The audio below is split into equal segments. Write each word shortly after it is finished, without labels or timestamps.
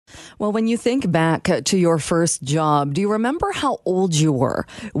Well, when you think back to your first job, do you remember how old you were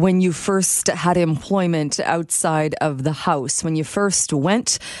when you first had employment outside of the house? When you first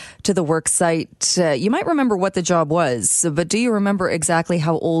went to the work site, you might remember what the job was, but do you remember exactly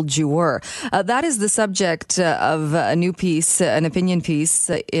how old you were? That is the subject of a new piece, an opinion piece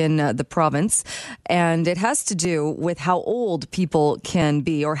in the province, and it has to do with how old people can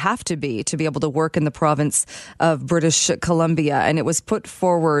be or have to be able to work in the province of British Columbia. And it was put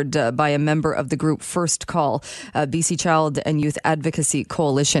forward by a member of the group First Call, BC Child and Youth Advocacy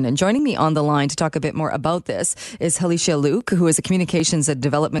Coalition. And joining me on the line to talk a bit more about this is Helesia Luke, who is a communications and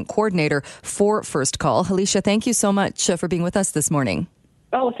development coordinator for First Call. Helesia, thank you so much for being with us this morning.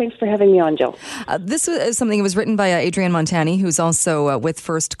 Oh, thanks for having me on, Jill. This is something that was written by Adrienne Montani, who's also with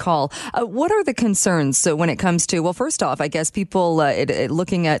First Call. What are the concerns when it comes to, well, first off, I guess people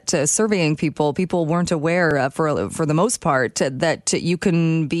looking at surveying people weren't aware for the most part that you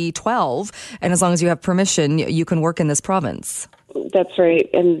can be 12, and as long as you have permission, you can work in this province. That's right.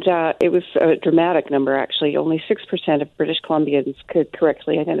 And it was a dramatic number, actually. Only 6% of British Columbians could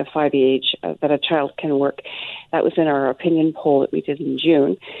correctly identify the age that a child can work. That was in our opinion poll that we did in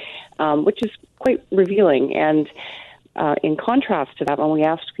June, which is quite revealing. And in contrast to that, when we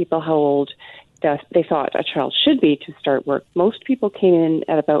asked people how old they thought a child should be to start work, most people came in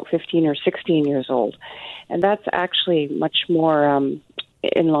at about 15 or 16 years old. And that's actually much more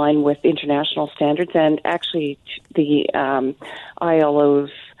in line with international standards, and actually the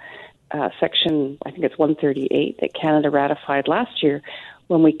ILO's section, I think it's 138, that Canada ratified last year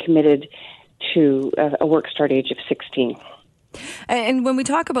when we committed to a work start age of 16. And when we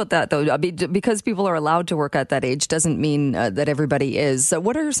talk about that, though, because people are allowed to work at that age doesn't mean that everybody is. So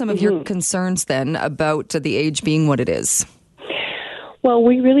what are some of your concerns then about the age being what it is? Well,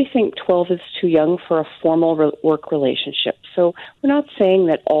 we really think 12 is too young for a formal work relationship. So we're not saying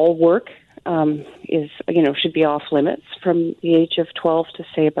that all work should be off limits from the age of 12 to,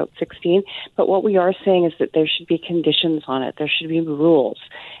 say, about 16. But what we are saying is that there should be conditions on it. There should be rules.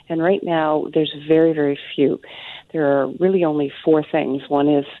 And right now, there's very, very few. There are really only 4 things. One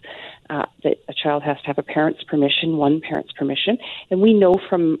is that a child has to have one parent's permission. And we know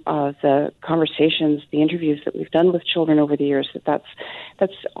from the conversations, the interviews that we've done with children over the years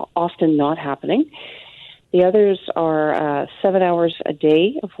that's often not happening. The others are 7 hours a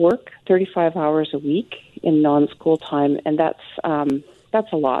day of work, 35 hours a week in non-school time, and that's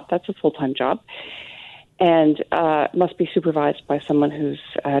a lot. That's a full-time job, and must be supervised by someone who's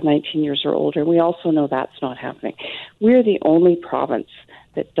 19 years or older. We also know that's not happening. We're the only province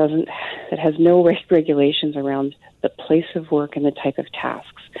that has no regulations around the place of work and the type of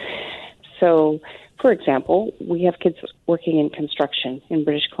tasks. So, for example, we have kids working in construction in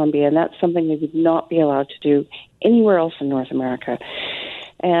British Columbia, and that's something they would not be allowed to do anywhere else in North America.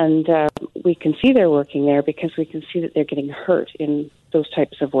 And we can see they're working there because we can see that they're getting hurt in those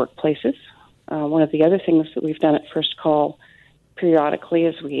types of workplaces. One of the other things that we've done at First Call periodically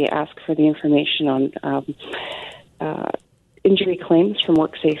is we ask for the information on injury claims from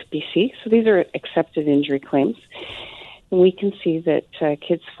WorkSafe BC. So these are accepted injury claims. And we can see that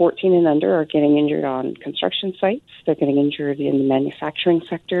kids 14 and under are getting injured on construction sites. They're getting injured in the manufacturing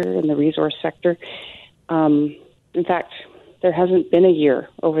sector, in the resource sector. In fact, there hasn't been a year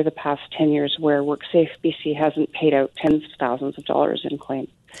over the past 10 years where WorkSafe BC hasn't paid out tens of thousands of dollars in claims.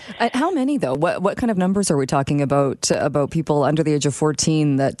 How many, though? What kind of numbers are we talking about people under the age of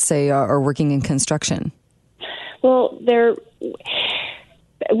 14 that, say, are working in construction? Well,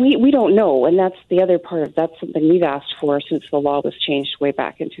 we don't know, and that's the other part of that's something we've asked for since the law was changed way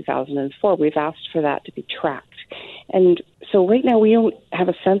back in 2004. We've asked for that to be tracked. And so right now we don't have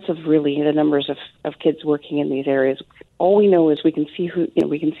a sense of really the numbers of kids working in these areas. All we know is we can see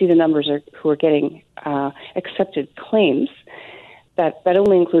the numbers who are getting accepted claims. That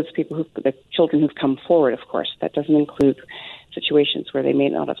only includes the children who've come forward, of course. That doesn't include situations where they may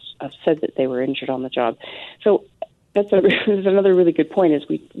not have said that they were injured on the job. So that's another really good point. Is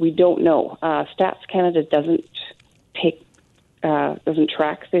we don't know. Stats Canada doesn't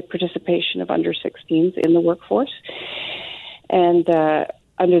track the participation of under 16s in the workforce, and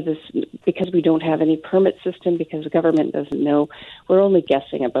under this, because we don't have any permit system, because the government doesn't know, we're only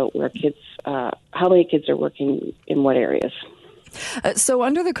guessing about where kids, how many kids are working in what areas. So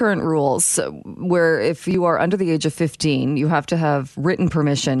under the current rules, where if you are under the age of 15, you have to have written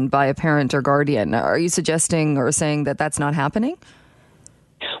permission by a parent or guardian, are you suggesting or saying that that's not happening?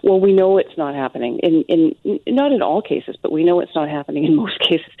 Well, we know it's not happening. Not in all cases, but we know it's not happening in most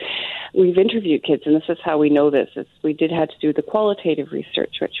cases. We've interviewed kids, and this is how we know this. We had to do the qualitative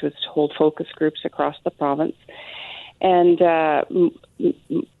research, which was to hold focus groups across the province. And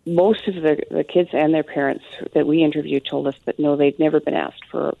most of the kids and their parents that we interviewed told us that no, they'd never been asked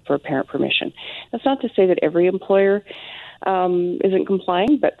for parent permission. That's not to say that every employer isn't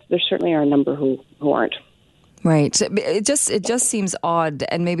complying, but there certainly are a number who aren't. Right. It just seems odd,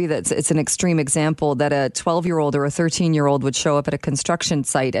 and maybe it's an extreme example, that a 12-year-old or a 13-year-old would show up at a construction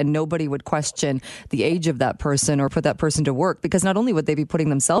site and nobody would question the age of that person or put that person to work, because not only would they be putting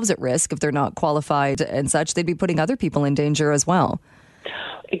themselves at risk if they're not qualified and such, they'd be putting other people in danger as well.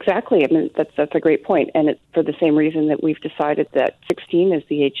 Exactly. I mean, that's a great point, and it's for the same reason that we've decided that 16 is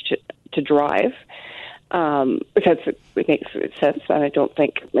the age to drive. Because it makes sense, and I don't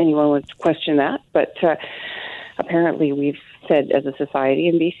think anyone would question that. But apparently we've said as a society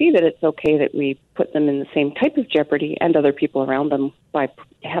in BC that it's okay that we put them in the same type of jeopardy and other people around them by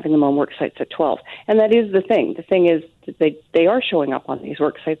having them on work sites at 12. And that is the thing. The thing is that they are showing up on these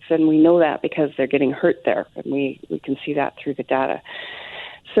work sites, and we know that because they're getting hurt there, and we can see that through the data.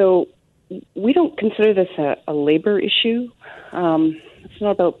 So we don't consider this a labor issue. It's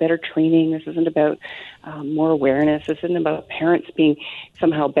not about better training. This isn't about more awareness. This isn't about parents being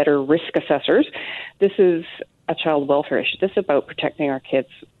somehow better risk assessors. This is a child welfare issue. This is about protecting our kids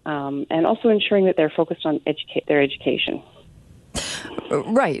and also ensuring that they're focused on their education.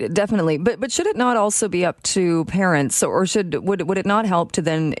 Right, definitely. But should it not also be up to parents, or would it not help to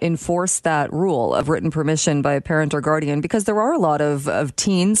then enforce that rule of written permission by a parent or guardian? Because there are a lot of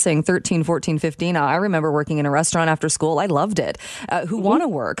teens saying 13, 14, 15. I remember working in a restaurant after school. I loved it. Who want to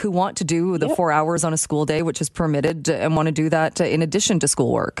work, who want to do the 4 hours on a school day, which is permitted, and want to do that in addition to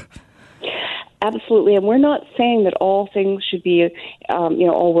schoolwork. Absolutely, and we're not saying that all things should be,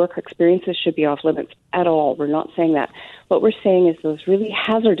 all work experiences should be off limits at all. We're not saying that. What we're saying is those really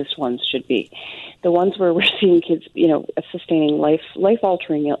hazardous ones should be. The ones where we're seeing kids, sustaining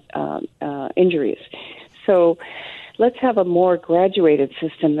life-altering injuries. So let's have a more graduated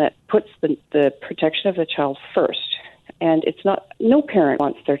system that puts the protection of the child first. And it's not, no parent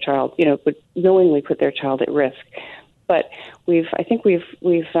wants their child, would knowingly put their child at risk. But I think we've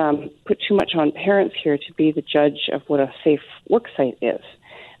put too much on parents here to be the judge of what a safe work site is.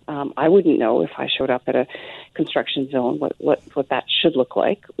 I wouldn't know if I showed up at a construction zone what that should look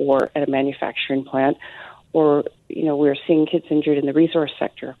like, or at a manufacturing plant, or we're seeing kids injured in the resource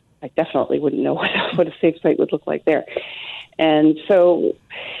sector. I definitely wouldn't know what a safe site would look like there. And so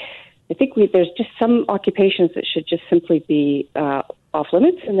I think there's just some occupations that should just simply be off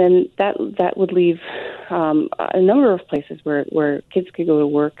limits, and then that would leave a number of places where kids could go to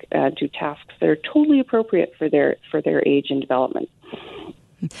work, do tasks that are totally appropriate for their age and development.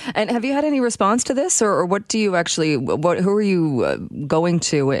 And have you had any response to this, or what do you actually? Who are you going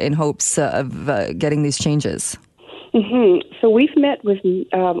to in hopes of getting these changes? Mm-hmm. So we've met with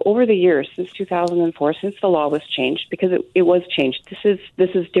over the years since 2004, since the law was changed, because it was changed. This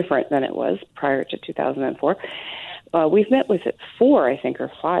is different than it was prior to 2004. We've met with 4, I think,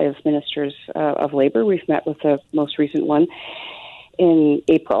 or 5 ministers of labor. We've met with the most recent one in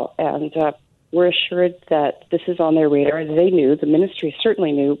April, and we're assured that this is on their radar. They knew, the ministry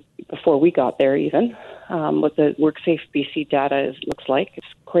certainly knew before we got there even, what the WorkSafe BC data looks like. It's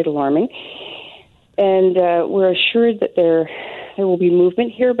quite alarming. And we're assured that there will be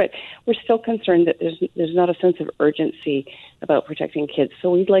movement here, but we're still concerned that there's not a sense of urgency about protecting kids. So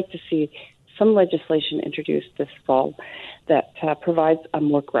we'd like to see some legislation introduced this fall that provides a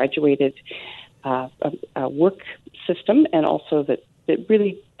more graduated work system, and also that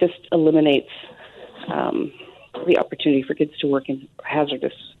really just eliminates the opportunity for kids to work in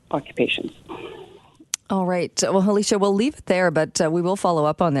hazardous occupations. All right. Well, Helesia, we'll leave it there, but we will follow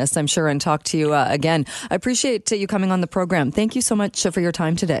up on this, I'm sure, and talk to you again. I appreciate you coming on the program. Thank you so much for your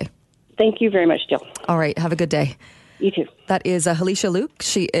time today. Thank you very much, Jill. All right. Have a good day. You too. That is Helesia Luke.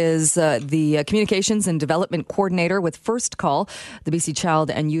 She is the Communications and Development Coordinator with First Call, the BC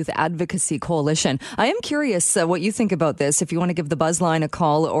Child and Youth Advocacy Coalition. I am curious what you think about this. If you want to give the Buzzline a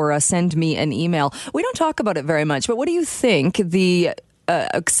call or send me an email. We don't talk about it very much, but what do you think the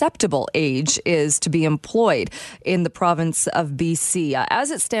acceptable age is to be employed in the province of BC.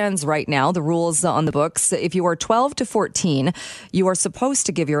 As it stands right now, the rules on the books, if you are 12 to 14, you are supposed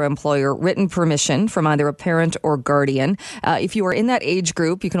to give your employer written permission from either a parent or guardian. If you are in that age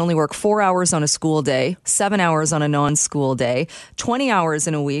group, you can only work 4 hours on a school day, 7 hours on a non-school day, 20 hours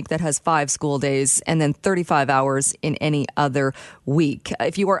in a week that has 5 school days, and then 35 hours in any other week.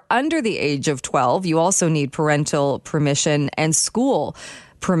 If you are under the age of 12, you also need parental permission and school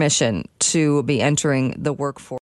permission to be entering the workforce.